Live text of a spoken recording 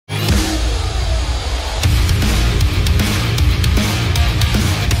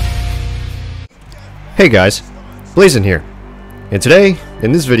Hey guys, Blazin here, and today,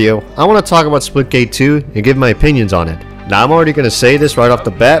 in this video, I want to talk about Splitgate 2 and give my opinions on it. Now I'm already going to say this right off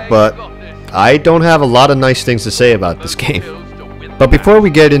the bat, but I don't have a lot of nice things to say about this game. But before we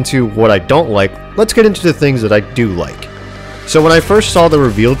get into what I don't like, let's get into the things that I do like. So when I first saw the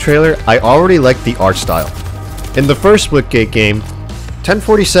reveal trailer, I already liked the art style. In the first Splitgate game,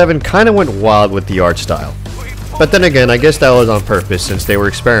 1047 kinda went wild with the art style. But then again, I guess that was on purpose since they were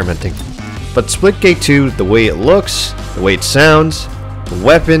experimenting. But Splitgate 2, the way it looks, the way it sounds, the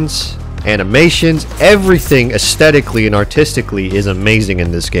weapons, animations, everything aesthetically and artistically is amazing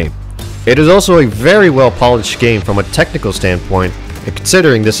in this game. It is also a very well polished game from a technical standpoint,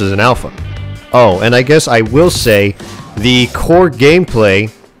 considering this is an alpha. Oh, and I guess I will say, the core gameplay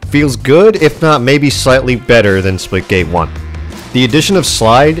feels good, if not maybe slightly better than Splitgate 1. The addition of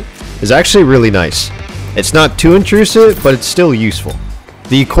slide is actually really nice. It's not too intrusive, but it's still useful.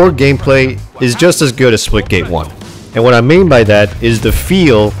 The core gameplay is just as good as Splitgate 1. And what I mean by that is the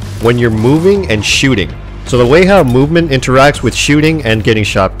feel when you're moving and shooting. So the way how movement interacts with shooting and getting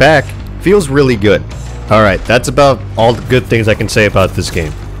shot back feels really good. Alright, that's about all the good things I can say about this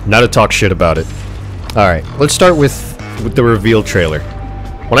game. Not to talk shit about it. Alright, let's start with the reveal trailer.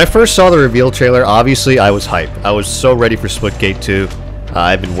 When I first saw the reveal trailer, obviously I was hyped. I was so ready for Splitgate 2.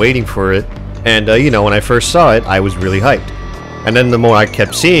 I've been waiting for it. And, you know, when I first saw it, I was really hyped. And then the more I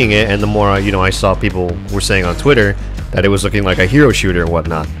kept seeing it, and the more, you know, I saw people were saying on Twitter that it was looking like a hero shooter and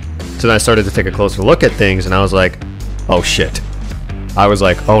whatnot. So then I started to take a closer look at things, and I was like, oh shit. I was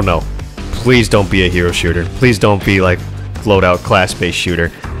like, oh no. Please don't be a hero shooter. Please don't be like loadout class-based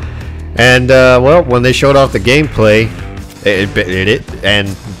shooter. And, well, when they showed off the gameplay,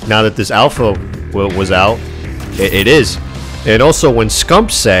 and now that this alpha was out, it is. And also when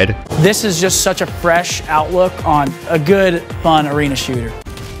Scump said, this is just such a fresh outlook on a good, fun arena shooter.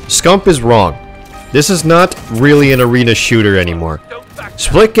 Scump is wrong. This is not really an arena shooter anymore.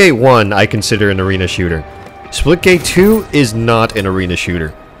 Splitgate 1 I consider an arena shooter. Splitgate 2 is not an arena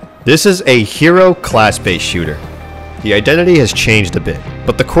shooter. This is a hero class-based shooter. The identity has changed a bit,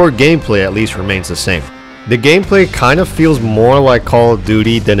 but the core gameplay at least remains the same. The gameplay kind of feels more like Call of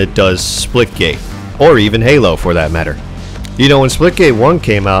Duty than it does Splitgate, or even Halo for that matter. You know, when Splitgate 1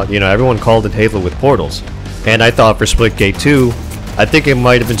 came out, you know, everyone called it Halo with portals. And I thought for Splitgate 2, I think it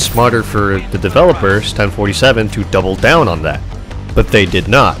might have been smarter for the developers, 1047, to double down on that. But they did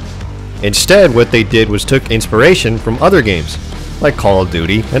not. Instead, what they did was took inspiration from other games, like Call of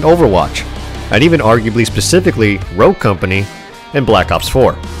Duty and Overwatch, and even arguably specifically Rogue Company and Black Ops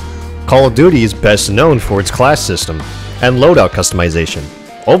 4. Call of Duty is best known for its class system and loadout customization.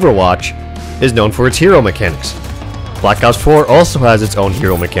 Overwatch is known for its hero mechanics. Black Ops 4 also has its own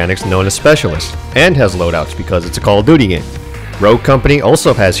hero mechanics known as Specialists, and has loadouts because it's a Call of Duty game. Rogue Company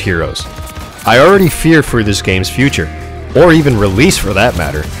also has heroes. I already fear for this game's future, or even release for that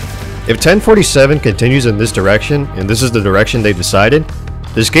matter. If 1047 continues in this direction, and this is the direction they've decided,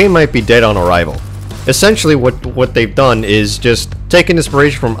 this game might be dead on arrival. Essentially what they've done is just taken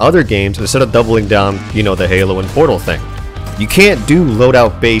inspiration from other games instead of doubling down, you know, the Halo and Portal thing. You can't do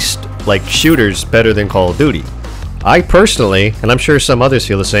loadout based like shooters better than Call of Duty. I personally, and I'm sure some others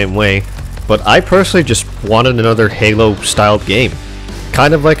feel the same way, but I personally just wanted another Halo-styled game.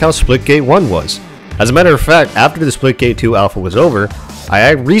 Kind of like how Splitgate 1 was. As a matter of fact, after the Splitgate 2 alpha was over,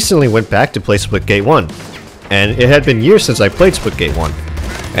 I recently went back to play Splitgate 1. And it had been years since I played Splitgate 1.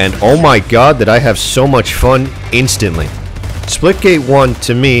 And oh my god, did I have so much fun instantly. Splitgate 1,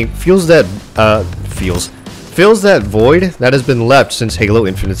 to me, fills that void that has been left since Halo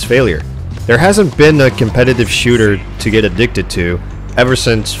Infinite's failure. There hasn't been a competitive shooter to get addicted to ever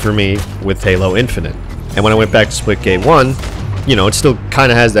since, for me, with Halo Infinite. And when I went back to Splitgate 1, you know, it still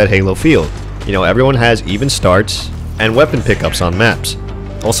kind of has that Halo feel. You know, everyone has even starts and weapon pickups on maps.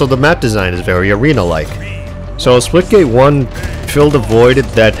 Also, the map design is very arena-like. So Splitgate 1 filled a void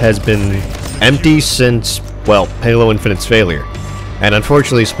that has been empty since, well, Halo Infinite's failure. And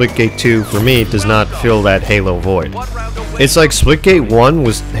unfortunately, Splitgate 2, for me, does not fill that Halo void. It's like Splitgate 1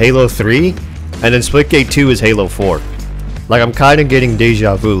 was Halo 3, and then Splitgate 2 is Halo 4. Like, I'm kinda getting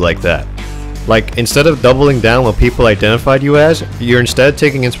deja vu like that. Like, instead of doubling down what people identified you as, you're instead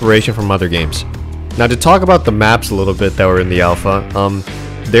taking inspiration from other games. Now, to talk about the maps a little bit that were in the alpha,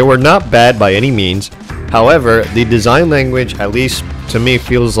 they were not bad by any means. However, the design language, at least to me,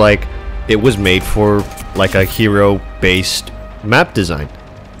 feels like it was made for, like, a hero-based map design.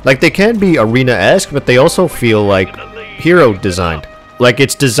 Like, they can be arena-esque, but they also feel like hero designed. Like,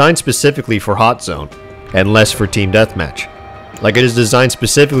 it's designed specifically for Hot Zone, and less for Team Deathmatch. Like, it is designed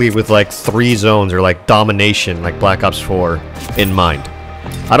specifically with like 3 zones, or like domination, like Black Ops 4, in mind.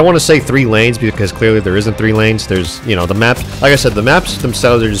 I don't want to say 3 lanes because clearly there isn't 3 lanes. There's, you know, the maps, like I said, the maps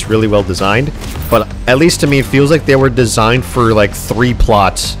themselves are just really well designed, but at least to me it feels like they were designed for like 3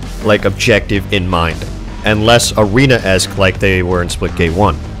 plots, like objective in mind, and less arena-esque like they were in Splitgate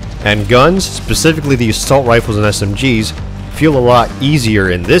 1. And guns, specifically the assault rifles and SMGs, feel a lot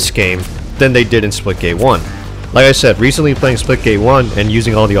easier in this game than they did in Splitgate 1. Like I said, recently playing Splitgate 1 and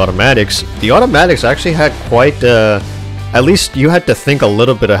using all the automatics actually had quite, at least you had to think a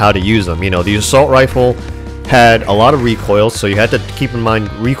little bit of how to use them. You know, the assault rifle had a lot of recoil, so you had to keep in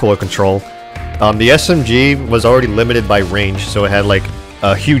mind recoil control. The SMG was already limited by range, so it had like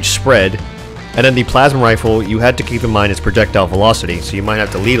a huge spread. And then the plasma rifle, you had to keep in mind its projectile velocity, so you might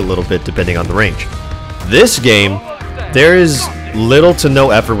have to lead a little bit depending on the range. This game, there is little to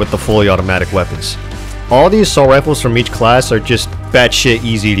no effort with the fully automatic weapons. All the assault rifles from each class are just batshit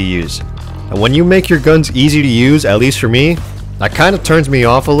easy to use. And when you make your guns easy to use, at least for me, that kind of turns me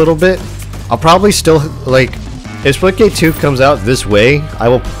off a little bit. I'll probably still, like, if Splitgate 2 comes out this way,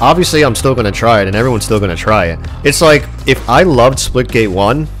 obviously I'm still going to try it, and everyone's still going to try it. It's like, if I loved Splitgate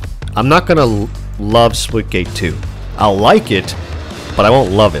 1, I'm not going to love Splitgate 2. I'll like it, but I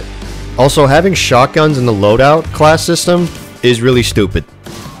won't love it. Also, having shotguns in the loadout class system is really stupid.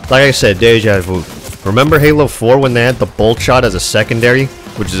 Like I said, deja vu. Remember Halo 4 when they had the bolt shot as a secondary,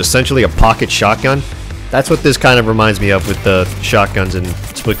 which is essentially a pocket shotgun? That's what this kind of reminds me of with the shotguns in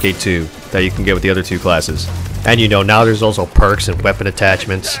Splitgate 2 that you can get with the other 2 classes. And you know, now there's also perks and weapon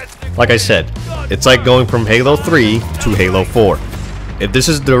attachments. Like I said, it's like going from Halo 3 to Halo 4. If this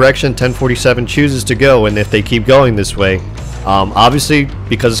is the direction 1047 chooses to go, and if they keep going this way, obviously,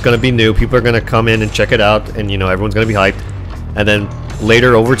 because it's going to be new, people are going to come in and check it out, and you know, everyone's going to be hyped. And then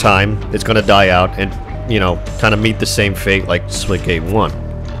later, over time, it's going to die out and, you know, kind of meet the same fate like Splitgate 1.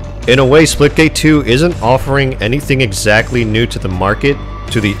 In a way, Splitgate 2 isn't offering anything exactly new to the market,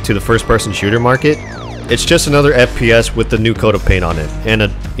 to the first-person shooter market. It's just another FPS with the new coat of paint on it, and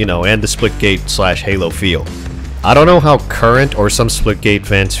and the Splitgate / Halo feel. I don't know how current or some Splitgate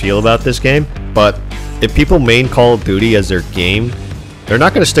fans feel about this game, but if people main Call of Duty as their game, they're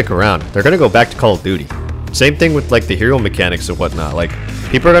not going to stick around. They're going to go back to Call of Duty. Same thing with like the hero mechanics and whatnot. Like,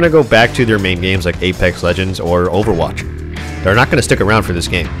 people are going to go back to their main games like Apex Legends or Overwatch. They're not going to stick around for this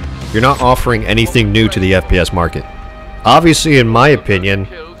game. You're not offering anything new to the FPS market. Obviously, in my opinion,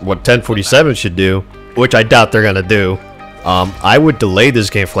 what 1047 should do, which I doubt they're going to do, I would delay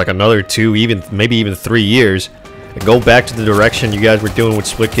this game for like another 2, maybe even 3 years, and go back to the direction you guys were doing with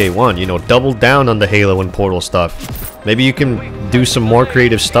Splitgate 1. You know, double down on the Halo and Portal stuff. Maybe you can do some more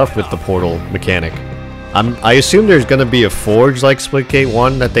creative stuff with the Portal mechanic. I assume there's going to be a Forge like Splitgate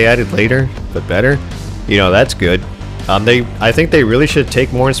 1 that they added later, but better. You know, that's good. I think they really should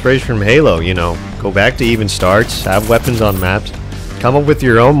take more inspiration from Halo, you know. Go back to even starts, have weapons on maps, come up with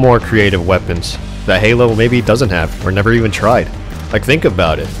your own more creative weapons that Halo maybe doesn't have, or never even tried. Like, think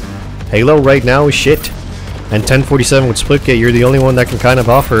about it. Halo right now is shit. And 1047 with Splitgate, you're the only one that can kind of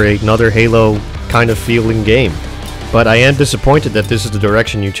offer another Halo kind of feeling game. But I am disappointed that this is the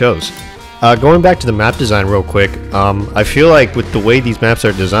direction you chose. Going back to the map design real quick, I feel like with the way these maps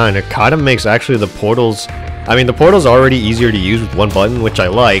are designed, it kind of makes actually the portals... I mean, the portal's already easier to use with one button, which I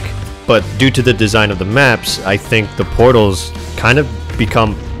like, but due to the design of the maps, I think the portals kind of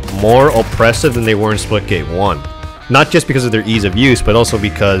become more oppressive than they were in Splitgate 1. Not just because of their ease of use, but also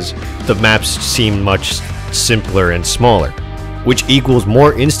because the maps seem much simpler and smaller, which equals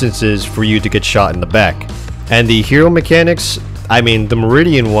more instances for you to get shot in the back. And the hero mechanics, I mean, the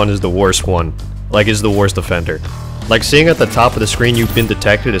Meridian one is the worst one, like is the worst offender. Like, seeing at the top of the screen you've been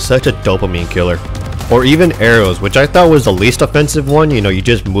detected is such a dopamine killer. Or even arrows, which I thought was the least offensive one, you know, you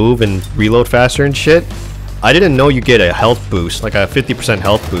just move and reload faster and shit. I didn't know you get a health boost, like a 50%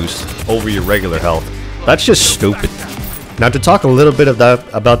 health boost over your regular health. That's just stupid. Now, to talk a little bit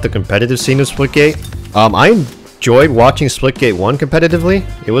about the competitive scene of Splitgate, I enjoyed watching Splitgate 1 competitively.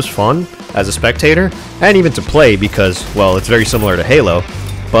 It was fun as a spectator, and even to play because, well, it's very similar to Halo.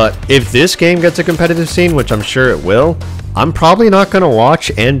 But if this game gets a competitive scene, which I'm sure it will, I'm probably not gonna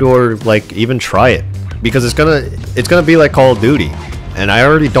watch and or like even try it, because it's gonna be like Call of Duty, and I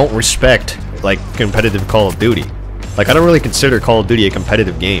already don't respect like competitive Call of Duty. Like, I don't really consider Call of Duty a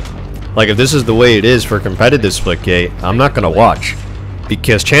competitive game. Like, if this is the way it is for competitive Splitgate, I'm not gonna watch,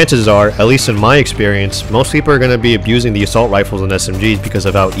 because chances are, at least in my experience, most people are gonna be abusing the assault rifles and SMGs because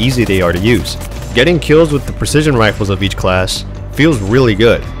of how easy they are to use. Getting kills with the precision rifles of each class feels really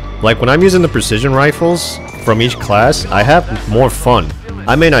good. Like, when I'm using the precision rifles from each class, I have more fun.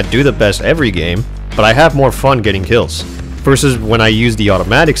 I may not do the best every game, but I have more fun getting kills. Versus when I use the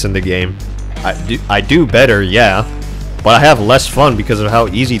automatics in the game, I do better, yeah, but I have less fun because of how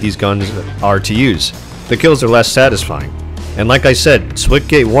easy these guns are to use. The kills are less satisfying. And like I said,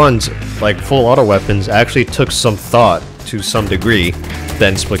 Splitgate 1's like full auto weapons actually took some thought to some degree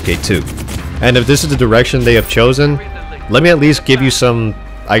than Splitgate 2. And if this is the direction they have chosen, let me at least give you some,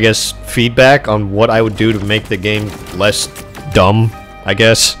 I guess, feedback on what I would do to make the game less dumb, I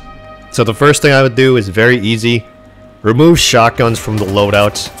guess. So the first thing I would do is very easy. Remove shotguns from the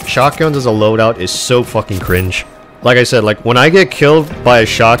loadouts. Shotguns as a loadout is so fucking cringe. Like I said, like when I get killed by a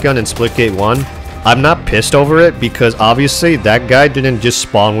shotgun in Splitgate 1, I'm not pissed over it because obviously that guy didn't just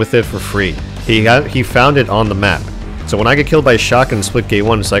spawn with it for free. He found it on the map. So when I get killed by a shotgun in Splitgate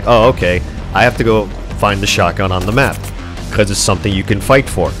 1, it's like, oh okay, I have to go find the shotgun on the map because it's something you can fight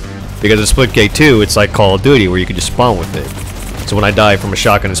for. Because in Splitgate 2, it's like Call of Duty where you can just spawn with it. So when I die from a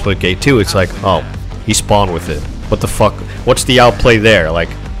shotgun in Splitgate 2, it's like, oh, he spawned with it. What the fuck? What's the outplay there? Like,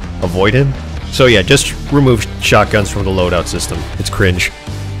 avoid him? So yeah, just remove shotguns from the loadout system. It's cringe.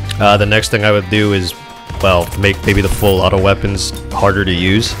 The next thing I would do is, well, make maybe the full auto weapons harder to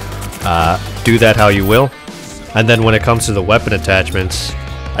use. Do that how you will. And then when it comes to the weapon attachments,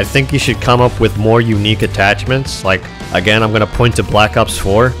 I think you should come up with more unique attachments. Like, again, I'm going to point to Black Ops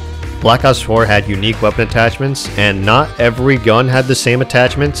 4. Black Ops 4 had unique weapon attachments, and not every gun had the same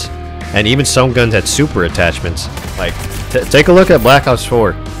attachments. And even some guns had super attachments. Like, take a look at Black Ops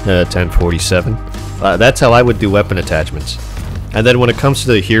 4, 1047. That's how I would do weapon attachments. And then when it comes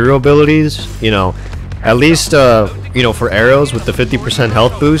to the hero abilities, you know, at least, you know, for arrows with the 50%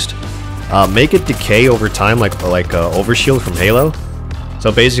 health boost, make it decay over time like Overshield from Halo.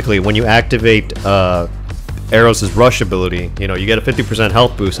 So basically, when you activate Arrows' rush ability, you know, you get a 50%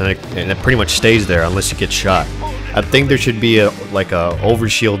 health boost and it pretty much stays there unless you get shot. I think there should be a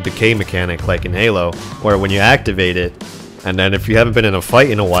overshield decay mechanic like in Halo, where when you activate it, and then if you haven't been in a fight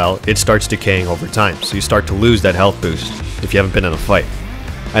in a while, it starts decaying over time. So you start to lose that health boost if you haven't been in a fight.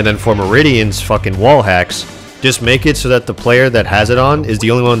 And then for Meridian's fucking wall hacks, just make it so that the player that has it on is the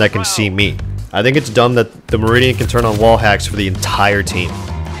only one that can see me. I think it's dumb that the Meridian can turn on wall hacks for the entire team.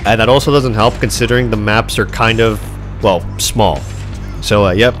 And that also doesn't help considering the maps are kind of, well, small. So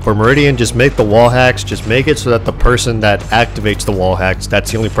yep, for Meridian, just make the wall hacks, just make it so that the person that activates the wall hacks,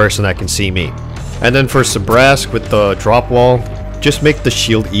 that's the only person that can see me. And then for Sabrask with the drop wall, just make the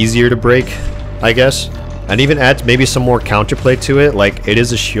shield easier to break, I guess. And even add maybe some more counterplay to it, like it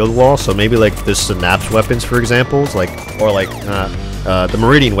is a shield wall, so maybe like the Synapse weapons for examples, like, or like the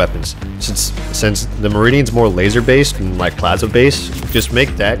Meridian weapons. Since the Meridian's more laser based and like plasma based, just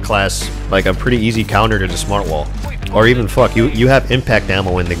make that class like a pretty easy counter to the smart wall. Or even fuck, you have impact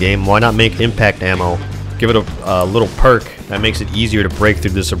ammo in the game, why not make impact ammo, give it a little perk that makes it easier to break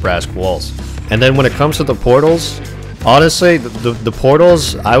through the Sabrask walls. And then when it comes to the portals, honestly, the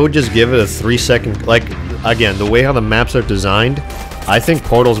portals, I would just give it a 3-second, like, again, the way how the maps are designed, I think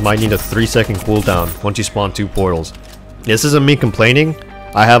portals might need a 3-second cooldown once you spawn 2 portals. This isn't me complaining.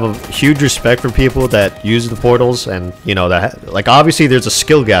 I have a huge respect for people that use the portals, and, you know, that, like, obviously there's a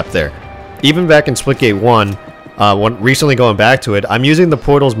skill gap there. Even back in Splitgate 1, recently going back to it, I'm using the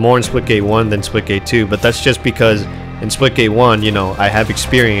portals more in Splitgate 1 than Splitgate 2, but that's just because in Splitgate 1, you know, I have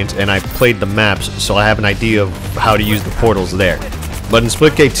experience and I played the maps, so I have an idea of how to use the portals there. But in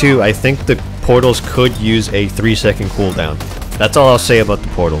Splitgate 2, I think the portals could use a 3-second cooldown. That's all I'll say about the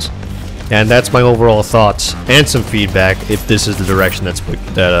portals. And that's my overall thoughts and some feedback if this is the direction that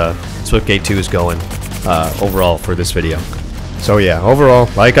Splitgate 2 is going overall for this video. So yeah, overall,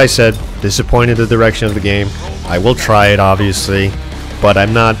 like I said, disappointed in the direction of the game. I will try it, obviously, but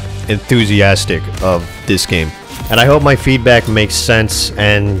I'm not enthusiastic of this game. And I hope my feedback makes sense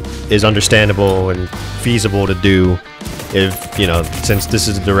and is understandable and feasible to do if, you know, since this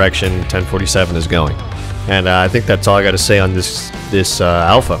is the direction 1047 is going. And I think that's all I got to say on this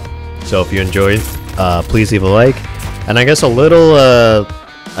alpha. So if you enjoyed, please leave a like. And I guess a little,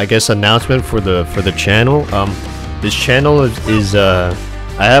 I guess, announcement for the channel. This channel is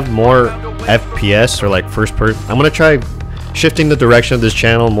I have more FPS or like first person. I'm gonna try shifting the direction of this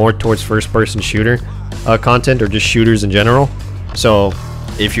channel more towards first person shooter content, or just shooters in general. So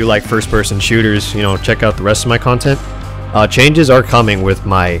if you like first person shooters, you know, check out the rest of my content. Changes are coming with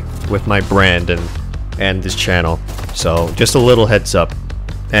my brand and this channel, so just a little heads up.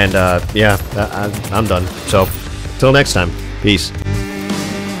 And yeah, I'm done. So till next time, peace.